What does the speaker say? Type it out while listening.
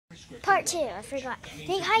Part 2, I forgot.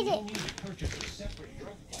 They hide it.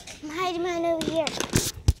 I'm hiding mine over here.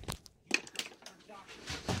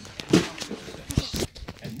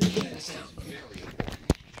 Okay.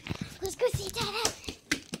 Let's go see Dad.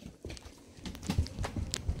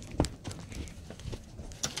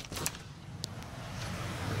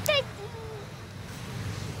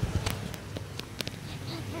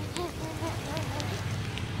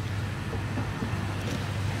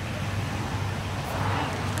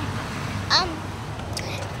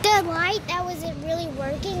 The light that wasn't really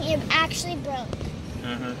working, it actually broke.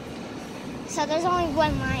 So there's only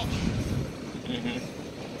one light.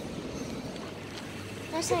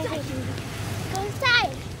 That's how I can go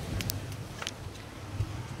inside.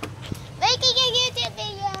 Making a YouTube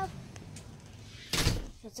video.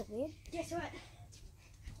 That's so weird. Guess what?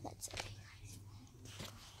 That's okay.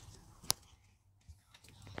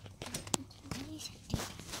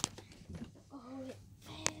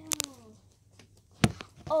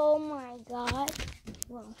 Oh my God.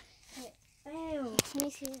 Whoa. Ew. Let me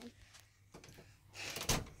see them.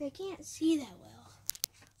 They can't see that well.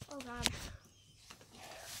 Oh God.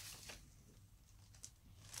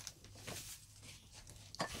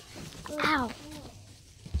 Ow.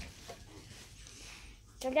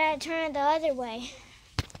 So I gotta turn it the other way.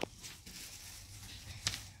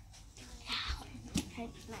 Ow.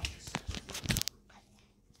 Nice.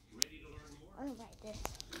 I'm gonna write this.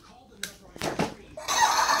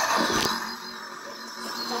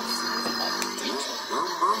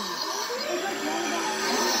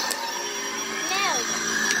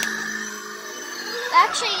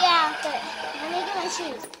 Actually, yeah, but let me get my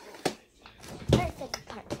shoes. Where's the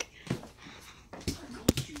part?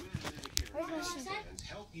 Where's my shoes?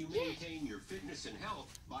 Help you maintain your fitness and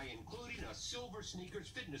health by including a Silver Sneakers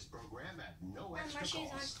fitness program at no extra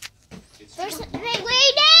cost. Where's the, hey,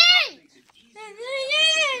 Wayne!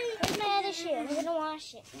 Where's my other shoe? I'm gonna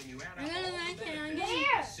wash it. I'm gonna wash it on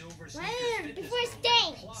Where? Where? Before it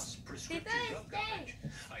stains.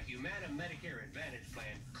 A Humana Medicare Advantage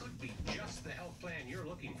plan could be just the health plan you're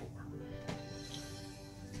looking for.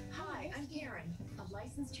 Hi, I'm Karen, a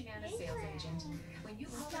licensed Humana sales agent. When you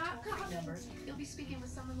call the toll-free number, you'll be speaking with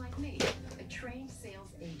someone like me, a trained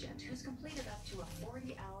sales agent who's completed up to a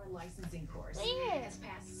 40-hour licensing course. Where? Has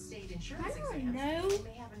passed state insurance I don't exams. know. You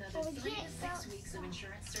may have another Well, we 3 can't to 6 stop. weeks of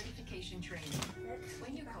insurance certification training.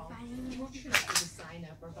 When you call, you won't be required to sign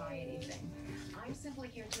up or buy anything. I'm simply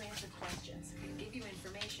here to answer questions, give you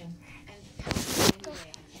information,